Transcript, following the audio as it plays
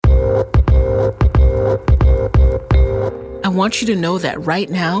want you to know that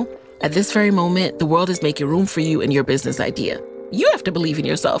right now, at this very moment, the world is making room for you and your business idea. You have to believe in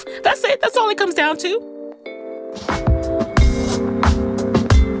yourself. That's it. That's all it comes down to.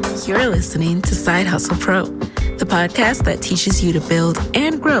 You're listening to Side Hustle Pro, the podcast that teaches you to build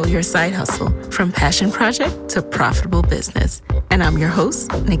and grow your side hustle from passion project to profitable business. And I'm your host,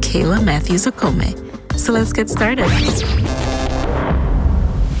 Nicaila Matthews-Okome. So let's get started.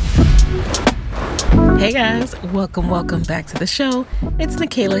 Hey guys, welcome back to the show. It's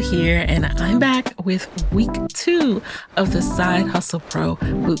Nicaila here, and I'm back with week 2 of the Side Hustle Pro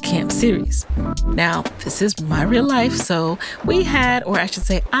Bootcamp series. Now, this is my real life, so I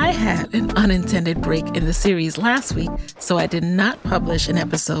had an unintended break in the series last week, so I did not publish an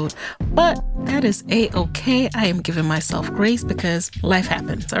episode, but that is a-okay. I am giving myself grace because life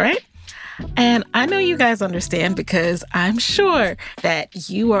happens, all right? And I know you guys understand because I'm sure that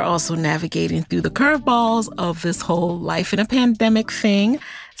you are also navigating through the curveballs of this whole life in a pandemic thing.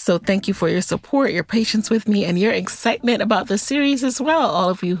 So thank you for your support, your patience with me, and your excitement about the series as well.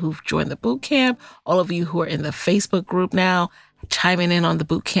 All of you who've joined the bootcamp, all of you who are in the Facebook group now, chiming in on the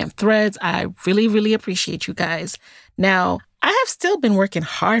bootcamp threads. I really, really appreciate you guys. Now, I have still been working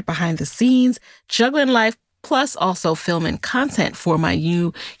hard behind the scenes, juggling life, plus also filming content for my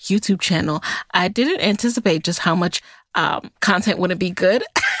new YouTube channel. I didn't anticipate just how much content wouldn't be good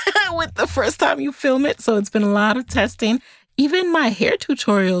with the first time you film it. So it's been a lot of testing. Even my hair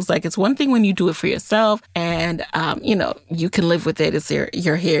tutorials, like it's one thing when you do it for yourself and, you can live with it. It's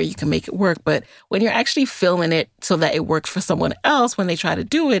your hair, you can make it work. But when you're actually filming it so that it works for someone else, when they try to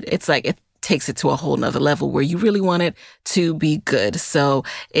do it, it's like it takes it to a whole nother level where you really want it to be good. So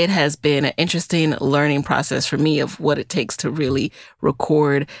it has been an interesting learning process for me of what it takes to really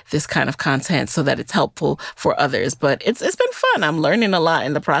record this kind of content so that it's helpful for others. But it's been fun. I'm learning a lot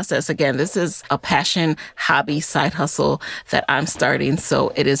in the process. Again, this is a passion, hobby, side hustle that I'm starting.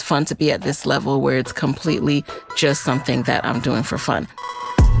 So it is fun to be at this level where it's completely just something that I'm doing for fun.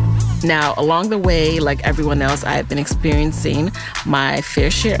 Now, along the way, like everyone else, I've been experiencing my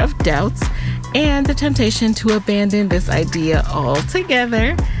fair share of doubts and the temptation to abandon this idea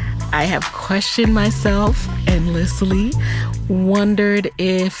altogether. I have questioned myself endlessly, wondered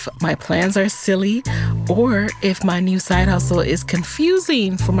if my plans are silly or if my new side hustle is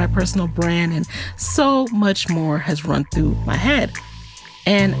confusing for my personal brand, and so much more has run through my head.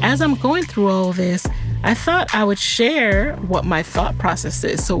 And as I'm going through all of this, I thought I would share what my thought process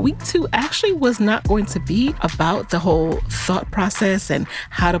is. So week 2 actually was not going to be about the whole thought process and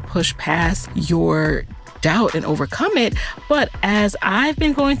how to push past your doubt and overcome it. But as I've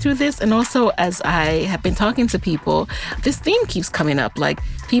been going through this, and also as I have been talking to people, this theme keeps coming up. Like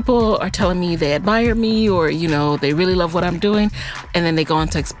people are telling me they admire me or, they really love what I'm doing. And then they go on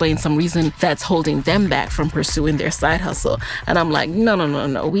to explain some reason that's holding them back from pursuing their side hustle. And I'm like,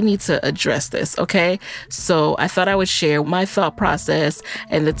 no. We need to address this. Okay. So I thought I would share my thought process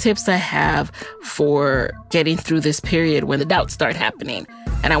and the tips I have for getting through this period when the doubts start happening.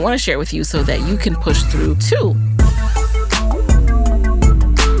 And I want to share with you so that you can push through too.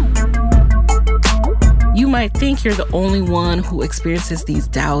 You might think you're the only one who experiences these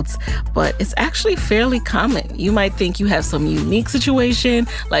doubts, but it's actually fairly common. You might think you have some unique situation,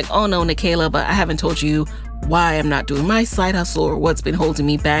 like, oh no, Nicaila, but I haven't told you why I'm not doing my side hustle or what's been holding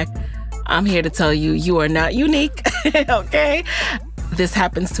me back. I'm here to tell you, you are not unique, okay? This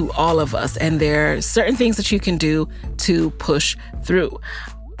happens to all of us, and there are certain things that you can do to push through.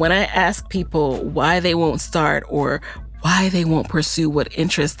 When I ask people why they won't start or why they won't pursue what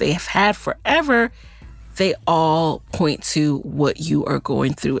interests they have had forever, they all point to what you are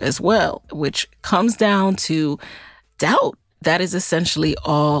going through as well, which comes down to doubt. That is essentially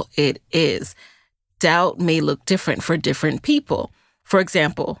all it is. Doubt may look different for different people. For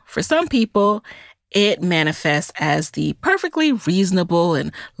example, for some people, it manifests as the perfectly reasonable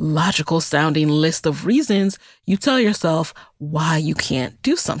and logical sounding list of reasons you tell yourself why you can't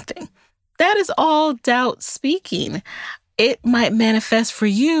do something. That is all doubt speaking. It might manifest for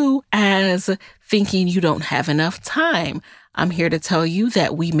you as thinking you don't have enough time. I'm here to tell you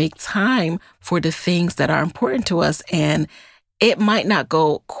that we make time for the things that are important to us, and it might not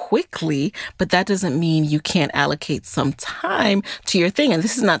go quickly, but that doesn't mean you can't allocate some time to your thing. And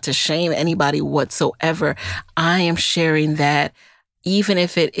this is not to shame anybody whatsoever. I am sharing that even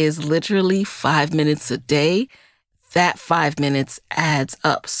if it is literally 5 minutes a day, that 5 minutes adds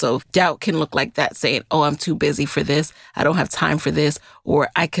up. So doubt can look like that, saying, oh, I'm too busy for this. I don't have time for this, or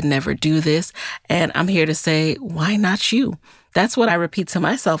I could never do this. And I'm here to say, why not you? That's what I repeat to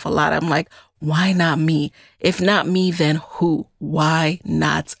myself a lot. I'm like, Why not me? If not me, then who? Why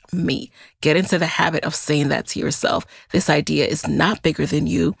not me? Get into the habit of saying that to yourself. This idea is not bigger than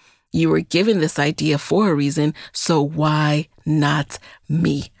you. You were given this idea for a reason, so why not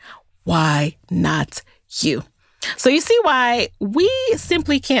me? Why not you? So you see why we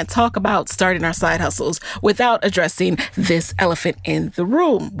simply can't talk about starting our side hustles without addressing this elephant in the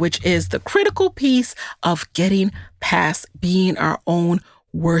room, which is the critical piece of getting past being our own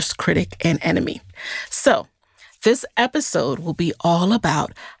worst critic and enemy. So this episode will be all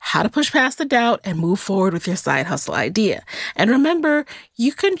about how to push past the doubt and move forward with your side hustle idea. And remember,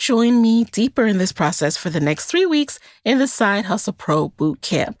 you can join me deeper in this process for the next 3 weeks in the Side Hustle Pro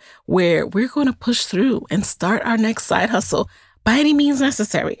Bootcamp, where we're going to push through and start our next side hustle by any means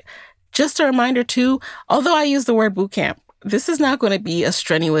necessary. Just a reminder too, although I use the word bootcamp, this is not going to be a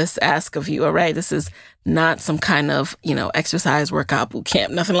strenuous ask of you, all right? This is not some kind of, exercise workout boot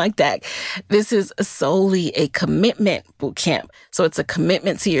camp, nothing like that. This is solely a commitment boot camp. So it's a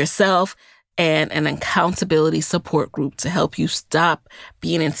commitment to yourself and an accountability support group to help you stop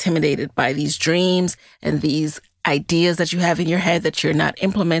being intimidated by these dreams and these ideas that you have in your head that you're not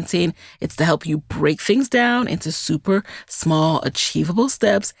implementing. It's to help you break things down into super small, achievable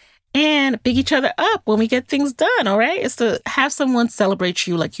steps and big each other up when we get things done, all right? It's to have someone celebrate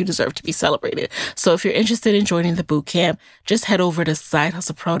you like you deserve to be celebrated. So if you're interested in joining the bootcamp, just head over to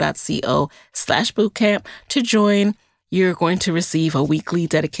sidehustlepro.co/bootcamp to join. You're going to receive a weekly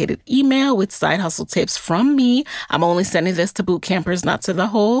dedicated email with side hustle tips from me. I'm only sending this to bootcampers, not to the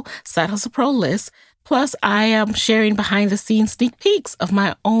whole Side Hustle Pro list. Plus, I am sharing behind-the-scenes sneak peeks of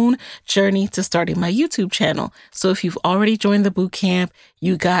my own journey to starting my YouTube channel. So if you've already joined the bootcamp,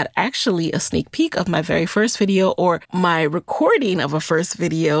 you got actually a sneak peek of my very first video or my recording of a first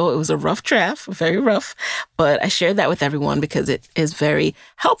video. It was a rough draft, very rough, but I shared that with everyone because it is very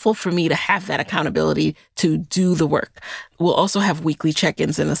helpful for me to have that accountability to do the work. We'll also have weekly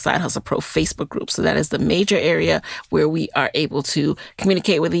check-ins in the Side Hustle Pro Facebook group. So that is the major area where we are able to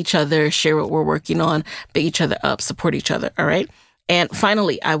communicate with each other, share what we're working on, big each other up, support each other. All right. And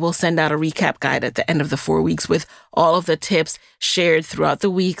finally, I will send out a recap guide at the end of the 4 weeks with all of the tips shared throughout the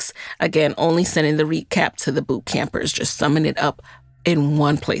weeks. Again, only sending the recap to the boot campers, just summing it up in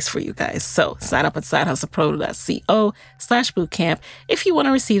one place for you guys. So sign up at sidehustlepro.co/bootcamp if you want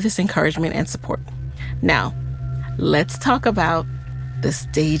to receive this encouragement and support. Now, let's talk about the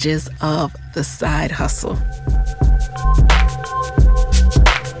stages of the side hustle.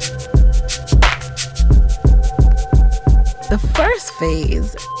 The first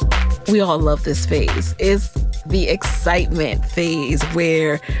phase, we all love this phase, is the excitement phase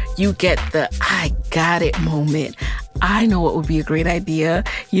where you get the I got it moment. I know what would be a great idea.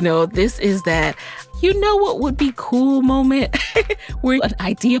 This is that what would be cool moment where an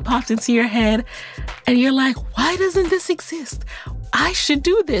idea popped into your head and you're like, why doesn't this exist? I should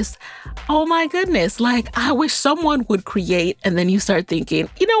do this. Oh my goodness. I wish someone would create. And then you start thinking,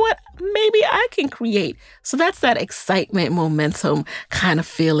 you know what? Maybe I can create. So that's that excitement, momentum kind of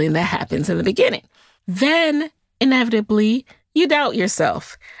feeling that happens in the beginning. Then inevitably you doubt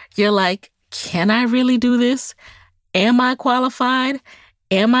yourself. You're like, can I really do this? Am I qualified?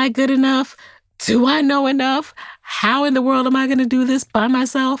 Am I good enough? Do I know enough? How in the world am I going to do this by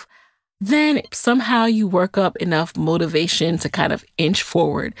myself? Then somehow you work up enough motivation to kind of inch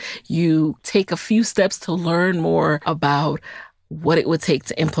forward. You take a few steps to learn more about what it would take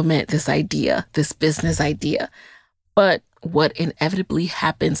to implement this idea, this business idea. But what inevitably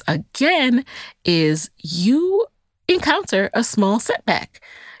happens again is you encounter a small setback.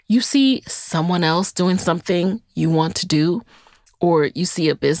 You see someone else doing something you want to do, or you see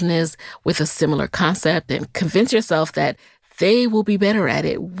a business with a similar concept and convince yourself that they will be better at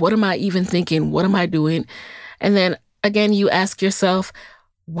it. What am I even thinking? What am I doing? And then again, you ask yourself,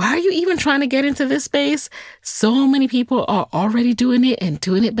 why are you even trying to get into this space? So many people are already doing it and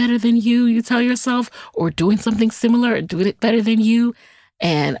doing it better than you tell yourself, or doing something similar and doing it better than you.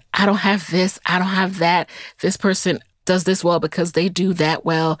 And I don't have this, I don't have that. This person does this well because they do that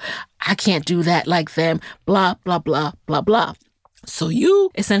well. I can't do that like them, blah, blah, blah, blah, blah. So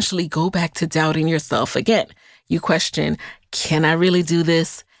you essentially go back to doubting yourself again. You question, can I really do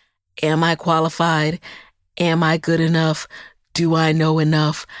this? Am I qualified? Am I good enough? Do I know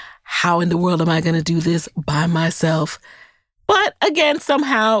enough? How in the world am I going to do this by myself? But again,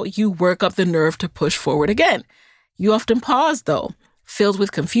 somehow you work up the nerve to push forward again. You often pause though, filled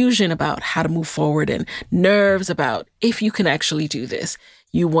with confusion about how to move forward and nerves about if you can actually do this.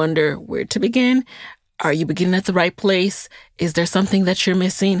 You wonder where to begin. Are you beginning at the right place? Is there something that you're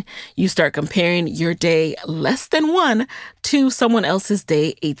missing? You start comparing your day less than one to someone else's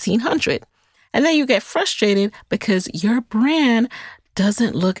day 1800. And then you get frustrated because your brand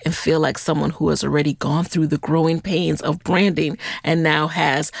doesn't look and feel like someone who has already gone through the growing pains of branding and now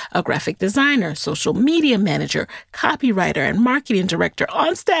has a graphic designer, social media manager, copywriter, and marketing director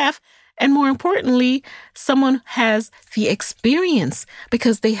on staff. And more importantly, someone has the experience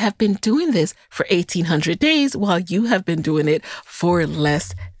because they have been doing this for 1,800 days while you have been doing it for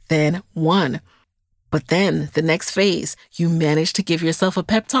less than one. But then the next phase, you manage to give yourself a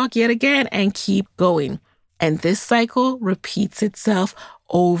pep talk yet again and keep going. And this cycle repeats itself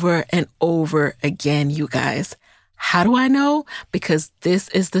over and over again, you guys. How do I know? Because this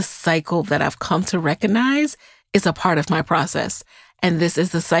is the cycle that I've come to recognize is a part of my process. And this is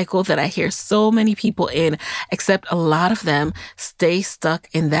the cycle that I hear so many people in, except a lot of them stay stuck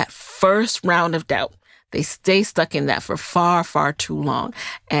in that first round of doubt. They stay stuck in that for far, far too long.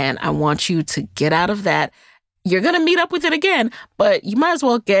 And I want you to get out of that. You're going to meet up with it again, but you might as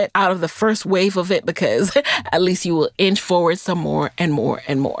well get out of the first wave of it because at least you will inch forward some more and more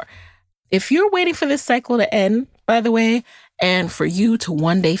and more. If you're waiting for this cycle to end, by the way, and for you to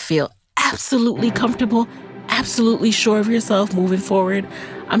one day feel absolutely comfortable, absolutely sure of yourself moving forward,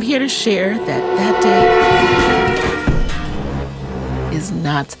 I'm here to share that day is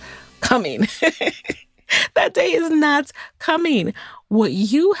not coming. That day is not coming. What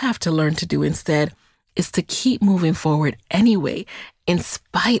you have to learn to do instead is to keep moving forward anyway, in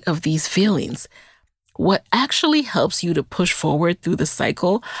spite of these feelings. What actually helps you to push forward through the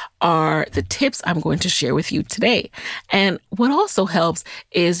cycle are the tips I'm going to share with you today. And what also helps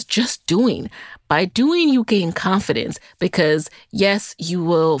is just doing. By doing, you gain confidence because, yes, you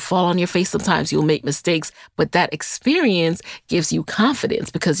will fall on your face sometimes, you'll make mistakes, but that experience gives you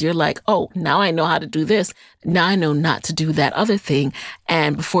confidence because you're like, oh, now I know how to do this. Now I know not to do that other thing.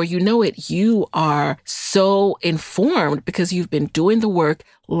 And before you know it, you are so informed because you've been doing the work,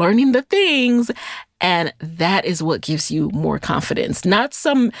 learning the things. And that is what gives you more confidence, not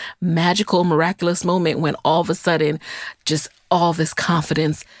some magical, miraculous moment when all of a sudden just all this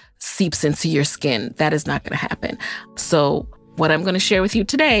confidence seeps into your skin. That is not going to happen. So what I'm going to share with you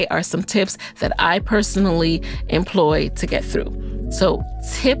today are some tips that I personally employ to get through. So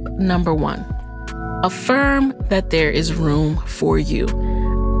tip number 1, affirm that there is room for you.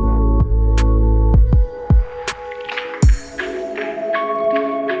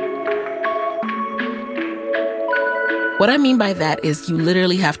 What I mean by that is you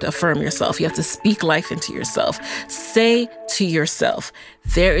literally have to affirm yourself. You have to speak life into yourself. Say to yourself,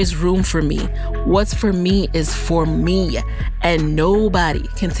 there is room for me. What's for me is for me, and nobody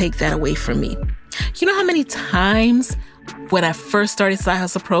can take that away from me. You know how many times when I first started Side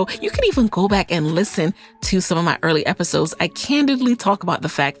Hustle Pro, you can even go back and listen to some of my early episodes. I candidly talk about the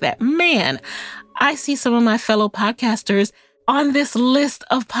fact that, man, I see some of my fellow podcasters on this list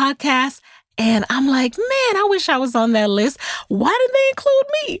of podcasts, and I'm like, man, I wish I was on that list. Why didn't they include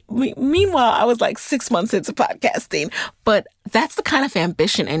me? Meanwhile, I was like 6 months into podcasting, but that's the kind of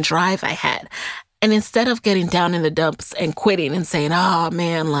ambition and drive I had. And instead of getting down in the dumps and quitting and saying, oh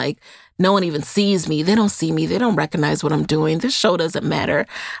man, like no one even sees me. They don't see me. They don't recognize what I'm doing. This show doesn't matter.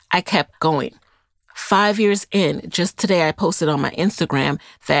 I kept going. 5 years in, just today I posted on my Instagram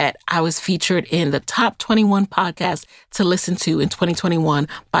that I was featured in the top 21 podcasts to listen to in 2021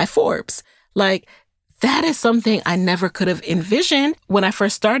 by Forbes. Like, that is something I never could have envisioned when I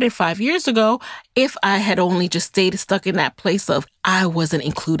first started 5 years ago if I had only just stayed stuck in that place of I wasn't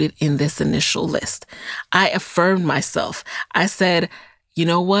included in this initial list. I affirmed myself. I said, you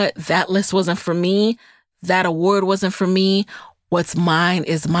know what? That list wasn't for me. That award wasn't for me. What's mine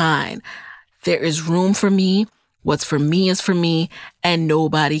is mine. There is room for me. What's for me is for me, and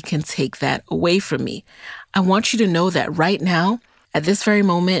nobody can take that away from me. I want you to know that right now, at this very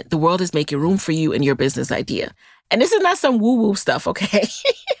moment, the world is making room for you and your business idea. And this is not some woo-woo stuff, okay?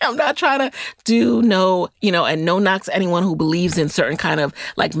 I'm not trying to do and no knocks anyone who believes in certain kind of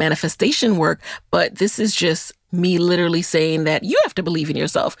like manifestation work, but this is just me literally saying that you have to believe in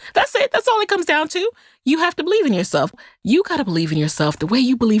yourself. That's it. That's all it comes down to. You have to believe in yourself. You got to believe in yourself the way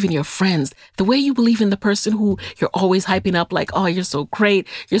you believe in your friends, the way you believe in the person who you're always hyping up like, oh, you're so great.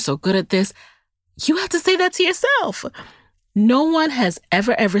 You're so good at this. You have to say that to yourself. No one has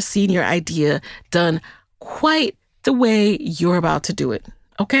ever seen your idea done quite the way you're about to do it,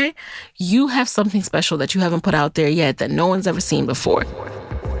 okay? You have something special that you haven't put out there yet that no one's ever seen before.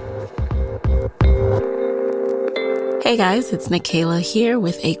 Hey guys, it's Nikayla here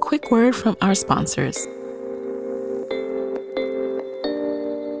with a quick word from our sponsors.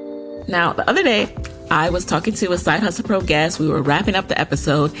 Now, the other day, I was talking to a Side Hustle Pro guest. We were wrapping up the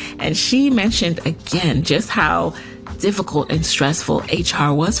episode, and she mentioned again just how difficult and stressful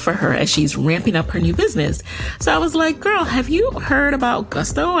HR was for her as she's ramping up her new business. So I was like, girl, have you heard about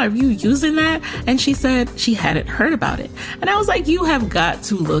Gusto? Are you using that? And she said she hadn't heard about it. And I was like, you have got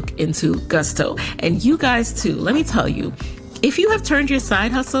to look into Gusto. And you guys too, let me tell you, if you have turned your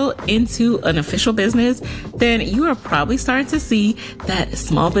side hustle into an official business, then you are probably starting to see that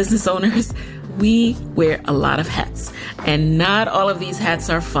small business owners, we wear a lot of hats. And not all of these hats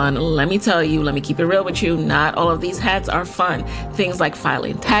are fun. Let me tell you, let me keep it real with you. Not all of these hats are fun. Things like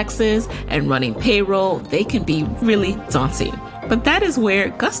filing taxes and running payroll, they can be really daunting. But that is where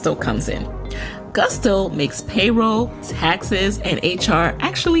Gusto comes in. Gusto makes payroll, taxes, and HR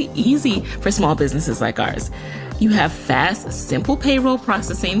actually easy for small businesses like ours. You have fast, simple payroll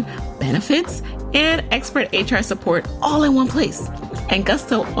processing, benefits, and expert HR support all in one place. And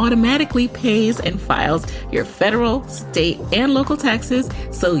Gusto automatically pays and files your federal, state, and local taxes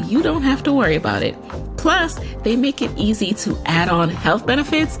so you don't have to worry about it. Plus, they make it easy to add on health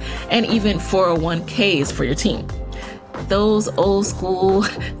benefits and even 401ks for your team. Those old school,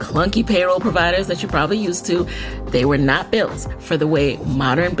 clunky payroll providers that you're probably used to, they were not built for the way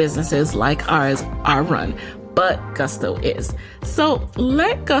modern businesses like ours are run. But Gusto is. So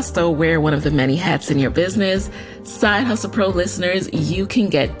let Gusto wear one of the many hats in your business. Side Hustle Pro listeners, you can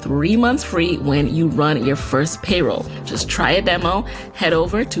get 3 months free when you run your first payroll. Just try a demo. Head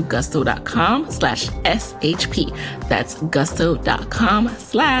over to gusto.com/SHP. That's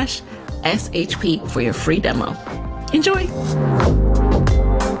gusto.com/SHP for your free demo. Enjoy.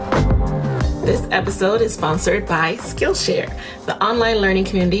 This episode is sponsored by Skillshare. The online learning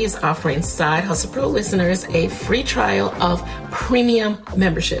community is offering Side Hustle Pro listeners a free trial of premium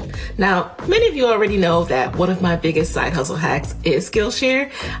membership. Now, many of you already know that one of my biggest side hustle hacks is Skillshare.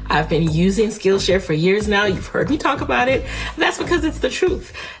 I've been using Skillshare for years now. You've heard me talk about it. That's because it's the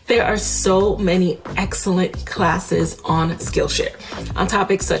truth. There are so many excellent classes on Skillshare on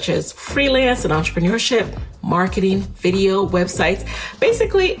topics such as freelance and entrepreneurship, marketing, video, websites,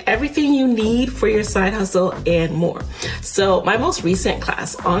 basically everything you need for your side hustle and more. So my most recent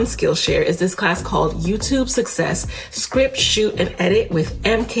class on Skillshare is this class called YouTube Success, Script, Shoot, and Edit with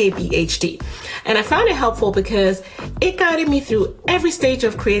MKBHD. And I found it helpful because it guided me through every stage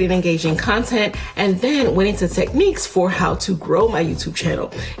of creating engaging content and then went into techniques for how to grow my YouTube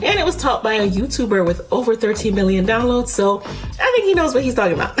channel. And it was taught by a YouTuber with over 13 million downloads, so I think he knows what he's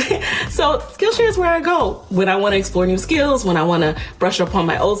talking about. So Skillshare is where I go when I want to explore new skills, when I want to brush up on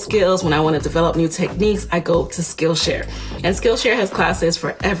my old skills, when I want to develop new techniques, I go to Skillshare. And Skillshare has classes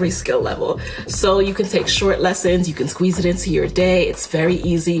for every skill level. So you can take short lessons, you can squeeze it into your day. It's very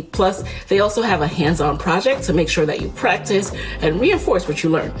easy. Plus, they also have a hands-on project to make sure that you practice and reinforce what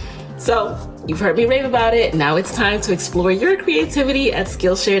you learn. So you've heard me rave about it. Now it's time to explore your creativity at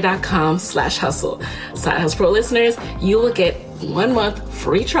Skillshare.com/hustle. Side Hustle Pro listeners, you will get 1 month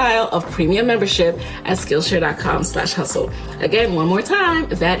free trial of premium membership at Skillshare.com/hustle. Again, one more time,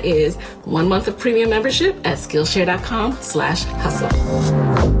 that is 1 month of premium membership at Skillshare.com/hustle.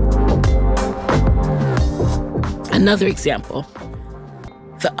 Another example.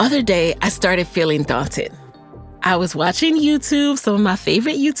 The other day, I started feeling daunted. I was watching YouTube, some of my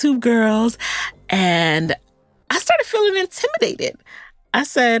favorite YouTube girls, and I started feeling intimidated. I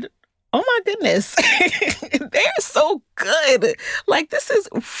said, oh my goodness, they're so good. Like, this is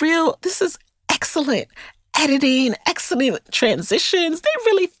real, this is excellent editing, excellent transitions. They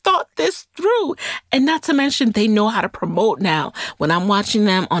really thought this through. And not to mention, they know how to promote now. When I'm watching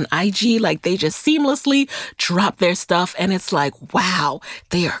them on IG, like, they just seamlessly drop their stuff. And it's like, wow,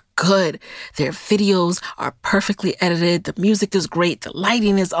 they are good. Their videos are perfectly edited. The music is great. The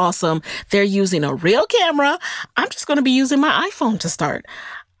lighting is awesome. They're using a real camera. I'm just going to be using my iPhone to start.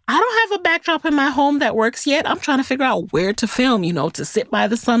 I don't have a backdrop in my home that works yet. I'm trying to figure out where to film, to sit by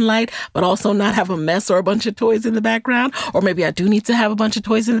the sunlight, but also not have a mess or a bunch of toys in the background. Or maybe I do need to have a bunch of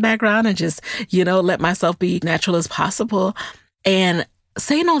toys in the background and just, let myself be natural as possible. And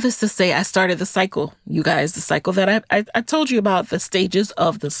saying all this to say, I started the cycle, you guys, the cycle that I told you about, the stages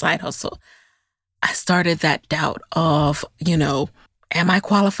of the side hustle. I started that doubt of, am I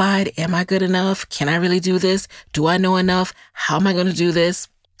qualified? Am I good enough? Can I really do this? Do I know enough? How am I going to do this?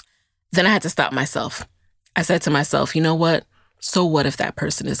 Then I had to stop myself. I said to myself, you know what? So what if that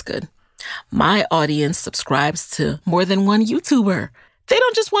person is good? My audience subscribes to more than one YouTuber. They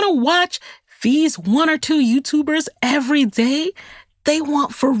don't just want to watch these 1 or 2 YouTubers every day. They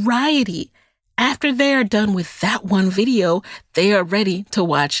want variety. After they are done with that one video, they are ready to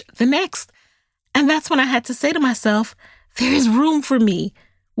watch the next. And that's when I had to say to myself, there is room for me.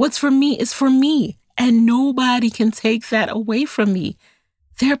 What's for me is for me. And nobody can take that away from me.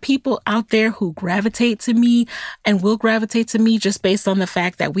 There are people out there who gravitate to me and will gravitate to me just based on the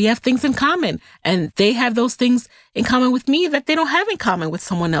fact that we have things in common, and they have those things in common with me that they don't have in common with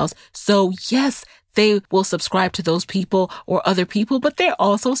someone else. So yes, they will subscribe to those people or other people, but they're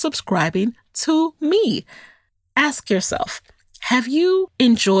also subscribing to me. Ask yourself, have you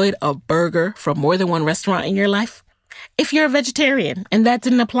enjoyed a burger from more than one restaurant in your life? If you're a vegetarian and that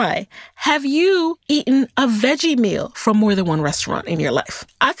didn't apply, have you eaten a veggie meal from more than one restaurant in your life?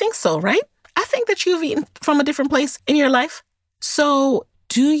 I think so, right? I think that you've eaten from a different place in your life. So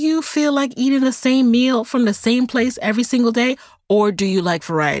do you feel like eating the same meal from the same place every single day? Or do you like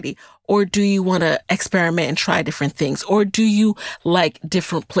variety? Or do you want to experiment and try different things? Or do you like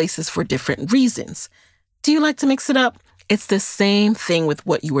different places for different reasons? Do you like to mix it up? It's the same thing with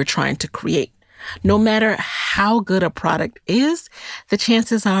what you were trying to create. No matter how good a product is, the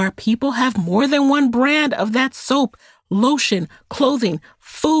chances are people have more than one brand of that soap, lotion, clothing,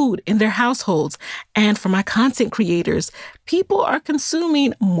 food in their households. And for my content creators, people are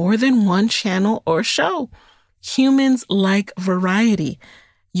consuming more than one channel or show. Humans like variety.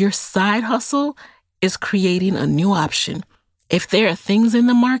 Your side hustle is creating a new option. If there are things in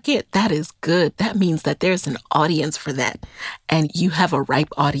the market, that is good. That means that there's an audience for that. And you have a ripe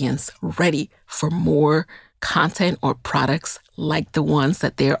audience ready for more content or products like the ones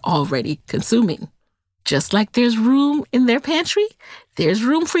that they're already consuming. Just like there's room in their pantry, there's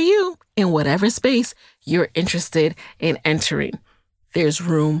room for you in whatever space you're interested in entering. There's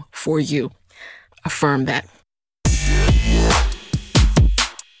room for you. Affirm that.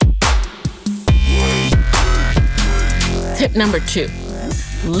 Tip number 2,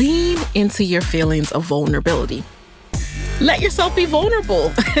 lean into your feelings of vulnerability. Let yourself be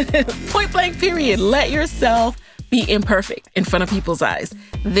vulnerable. Point blank, period. Let yourself be imperfect in front of people's eyes.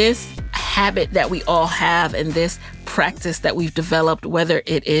 This habit that we all have and this practice that we've developed, whether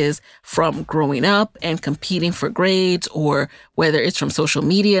it is from growing up and competing for grades or whether it's from social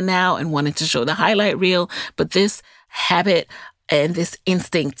media now and wanting to show the highlight reel, but this habit and this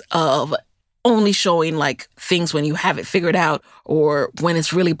instinct of only showing like things when you have it figured out or when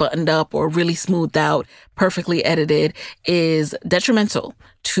it's really buttoned up or really smoothed out, perfectly edited is detrimental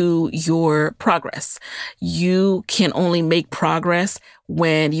to your progress. You can only make progress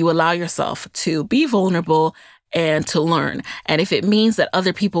when you allow yourself to be vulnerable and to learn. And if it means that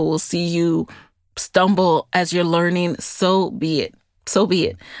other people will see you stumble as you're learning, so be it. So be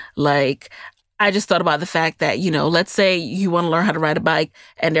it. Like, I just thought about the fact that, let's say you want to learn how to ride a bike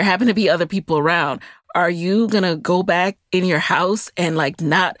and there happen to be other people around. Are you going to go back in your house and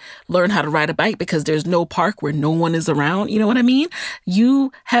not learn how to ride a bike because there's no park where no one is around? You know what I mean?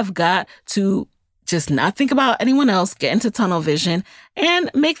 You have got to just not think about anyone else, get into tunnel vision, and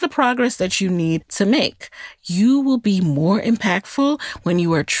make the progress that you need to make. You will be more impactful when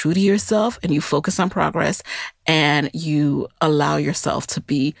you are true to yourself and you focus on progress and you allow yourself to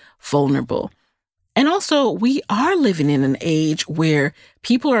be vulnerable. And also, we are living in an age where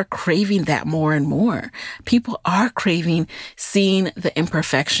people are craving that more and more. People are craving seeing the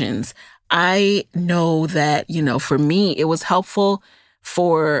imperfections. I know that, for me, it was helpful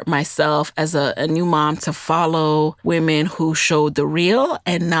for myself as a new mom to follow women who showed the real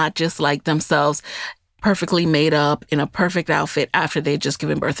and not just like themselves perfectly made up in a perfect outfit after they'd just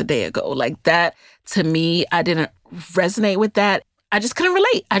given birth a day ago. Like that, to me, I didn't resonate with that. I just couldn't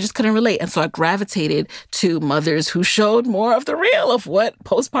relate. And so I gravitated to mothers who showed more of the real of what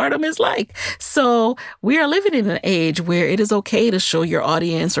postpartum is like. So we are living in an age where it is okay to show your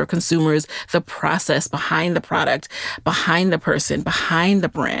audience or consumers the process behind the product, behind the person, behind the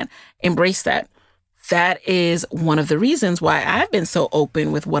brand. Embrace that. That is one of the reasons why I've been so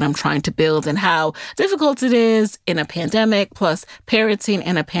open with what I'm trying to build and how difficult it is in a pandemic, plus parenting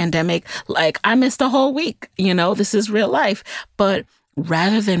in a pandemic. Like, I missed a whole week, this is real life. But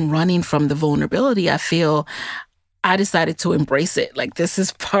rather than running from the vulnerability, I feel I decided to embrace it. Like, this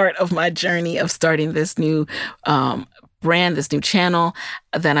is part of my journey of starting this new brand, this new channel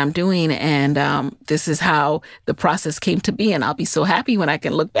that I'm doing. And this is how the process came to be. And I'll be so happy when I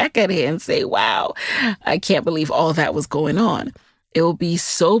can look back at it and say, wow, I can't believe all that was going on. It will be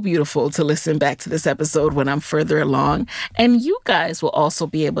so beautiful to listen back to this episode when I'm further along. And you guys will also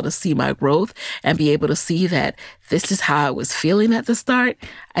be able to see my growth and be able to see that this is how I was feeling at the start.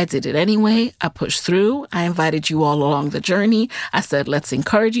 I did it anyway. I pushed through. I invited you all along the journey. I said, let's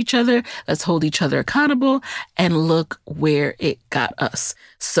encourage each other. Let's hold each other accountable, and look where it got us.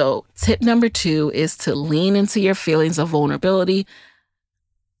 So tip number 2 is to lean into your feelings of vulnerability.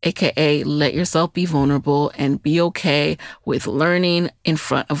 AKA let yourself be vulnerable and be okay with learning in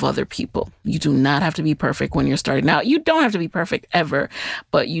front of other people. You do not have to be perfect when you're starting out. You don't have to be perfect ever,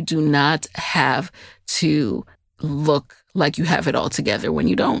 but you do not have to look like you have it all together when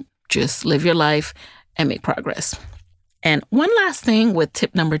you don't. Just live your life and make progress. And one last thing with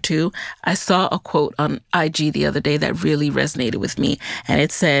tip number 2, I saw a quote on IG the other day that really resonated with me. And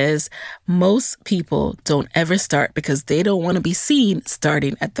it says, most people don't ever start because they don't want to be seen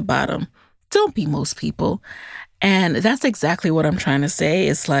starting at the bottom. Don't be most people. And that's exactly what I'm trying to say.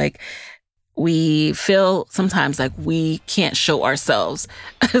 It's like we feel sometimes like we can't show ourselves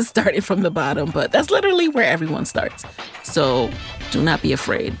starting from the bottom, but that's literally where everyone starts. So do not be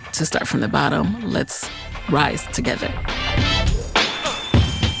afraid to start from the bottom. Let's rise together.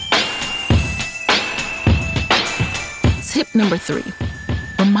 Tip number 3,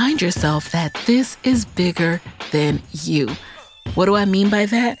 remind yourself that this is bigger than you. What do I mean by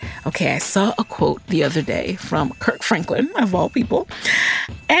that? Okay, I saw a quote the other day from Kirk Franklin, of all people,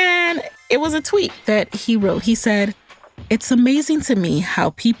 and it was a tweet that he wrote. He said, "It's amazing to me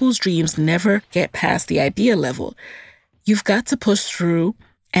how people's dreams never get past the idea level. You've got to push through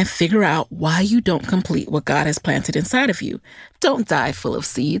and figure out why you don't complete what God has planted inside of you. Don't die full of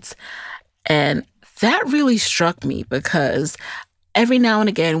seeds." And that really struck me because every now and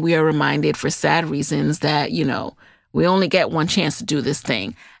again we are reminded for sad reasons that, we only get one chance to do this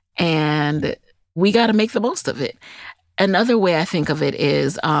thing and we got to make the most of it. Another way I think of it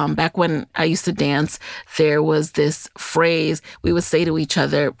is back when I used to dance, there was this phrase we would say to each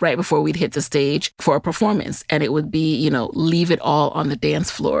other right before we'd hit the stage for a performance. And it would be, leave it all on the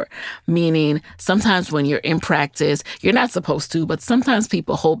dance floor. Meaning sometimes when you're in practice, you're not supposed to, but sometimes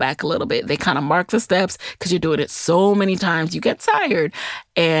people hold back a little bit. They kind of mark the steps because you're doing it so many times, you get tired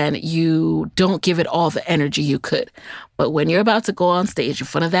and you don't give it all the energy you could. But when you're about to go on stage in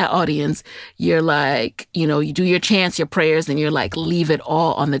front of that audience, you're like, you do your chants, your prayers, and you're like, leave it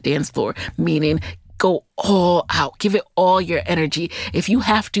all on the dance floor, meaning go all out, give it all your energy. If you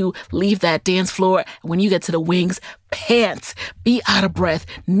have to leave that dance floor, when you get to the wings, pant, be out of breath,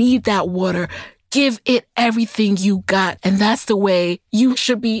 need that water, give it everything you got. And that's the way you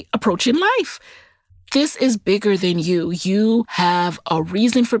should be approaching life. This is bigger than you. You have a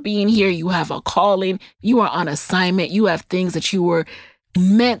reason for being here. You have a calling. You are on assignment. You have things that you were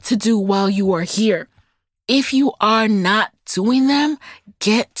meant to do while you are here. If you are not doing them,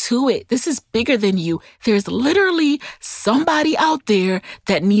 get to it. This is bigger than you. There's literally somebody out there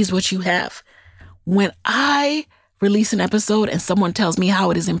that needs what you have. When I release an episode and someone tells me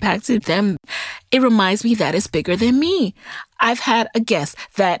how it has impacted them, it reminds me that it's bigger than me. I've had a guest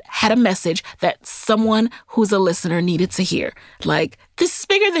that had a message that someone who's a listener needed to hear. Like, this is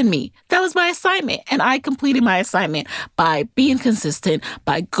bigger than me. That was my assignment. And I completed my assignment by being consistent,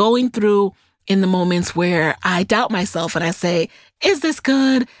 by going through in the moments where I doubt myself and I say, is this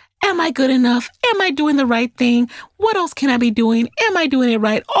good? Am I good enough? Am I doing the right thing? What else can I be doing? Am I doing it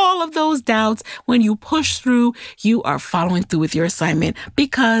right? All of those doubts, when you push through, you are following through with your assignment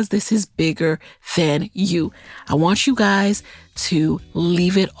because this is bigger than you. I want you guys to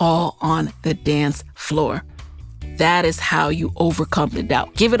leave it all on the dance floor. That is how you overcome the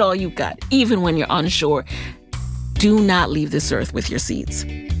doubt. Give it all you got, even when you're unsure. Do not leave this earth with your seeds.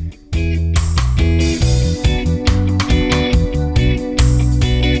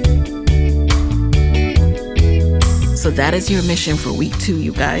 So that is your mission for week 2,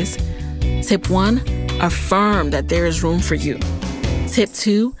 you guys. Tip 1, affirm that there is room for you. Tip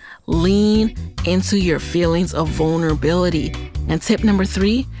 2, lean into your feelings of vulnerability. And tip number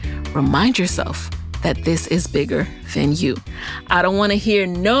 3, remind yourself that this is bigger than you. I don't want to hear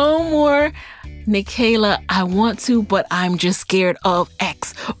no more, Nikayla, I want to, but I'm just scared of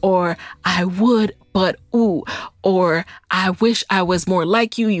X, or I would, but ooh, or I wish I was more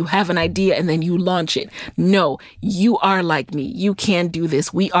like you. You have an idea and then you launch it. No, you are like me. You can do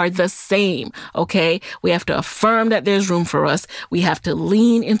this. We are the same, okay? We have to affirm that there's room for us. We have to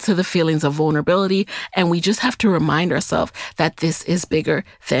lean into the feelings of vulnerability, and we just have to remind ourselves that this is bigger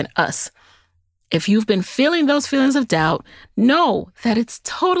than us. If you've been feeling those feelings of doubt, know that it's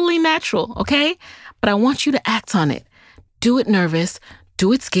totally natural, okay? But I want you to act on it. Do it nervous.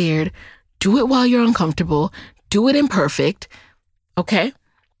 Do it scared. Do it while you're uncomfortable. Do it imperfect, okay?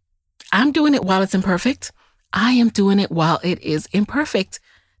 I'm doing it while it's imperfect. I am doing it while it is imperfect.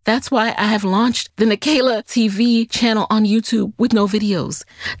 That's why I have launched the Nikayla TV channel on YouTube with no videos.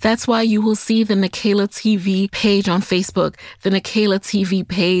 That's why you will see the Nikayla TV page on Facebook, the Nikayla TV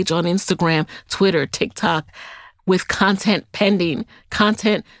page on Instagram, Twitter, TikTok, with content pending,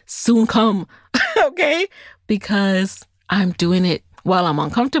 content soon come, okay? Because I'm doing it While I'm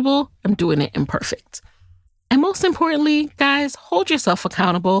uncomfortable, I'm doing it imperfect. And most importantly, guys, hold yourself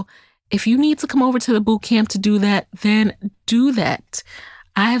accountable. If you need to come over to the bootcamp to do that, then do that.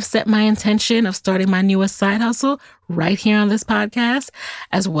 I have set my intention of starting my newest side hustle right here on this podcast,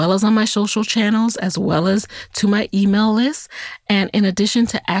 as well as on my social channels, as well as to my email list. And in addition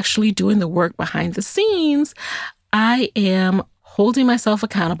to actually doing the work behind the scenes, I am holding myself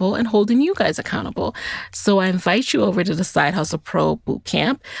accountable and holding you guys accountable. So I invite you over to the Side Hustle Pro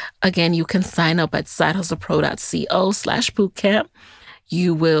Bootcamp. Again, you can sign up at sidehustlepro.co/bootcamp.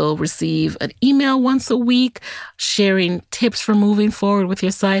 You will receive an email once a week sharing tips for moving forward with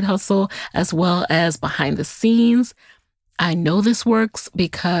your side hustle, as well as behind the scenes. I know this works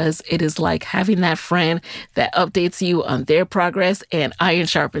because it is like having that friend that updates you on their progress, and iron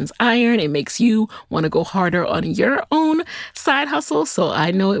sharpens iron. It makes you want to go harder on your own side hustle. So I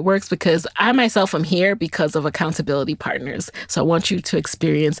know it works because I myself am here because of accountability partners. So I want you to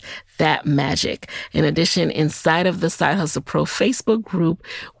experience that magic. In addition, inside of the Side Hustle Pro Facebook group,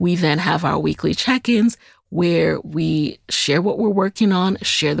 we then have our weekly check-ins where we share what we're working on,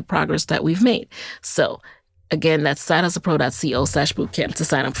 share the progress that we've made. So again, that's sidehustlepro.co/bootcamp to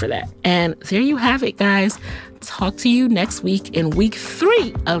sign up for that. And there you have it, guys. Talk to you next week in week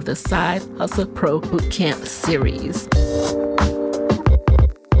 3 of the Side Hustle Pro Bootcamp series.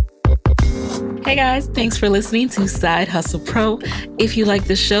 Hey guys, thanks for listening to Side Hustle Pro. If you like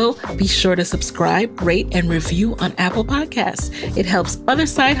the show, be sure to subscribe, rate, and review on Apple Podcasts. It helps other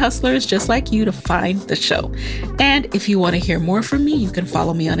side hustlers just like you to find the show. And if you want to hear more from me, you can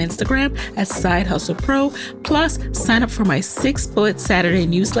follow me on Instagram at Side Hustle Pro. Plus, sign up for my 6-Bullet Saturday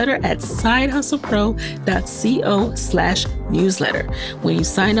newsletter at sidehustlepro.co/newsletter. When you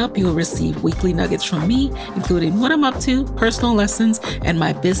sign up, you will receive weekly nuggets from me, including what I'm up to, personal lessons, and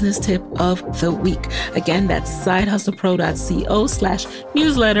my business tip of the week. Again, that's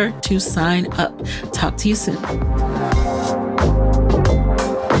sidehustlepro.co/newsletter to sign up. Talk to you soon.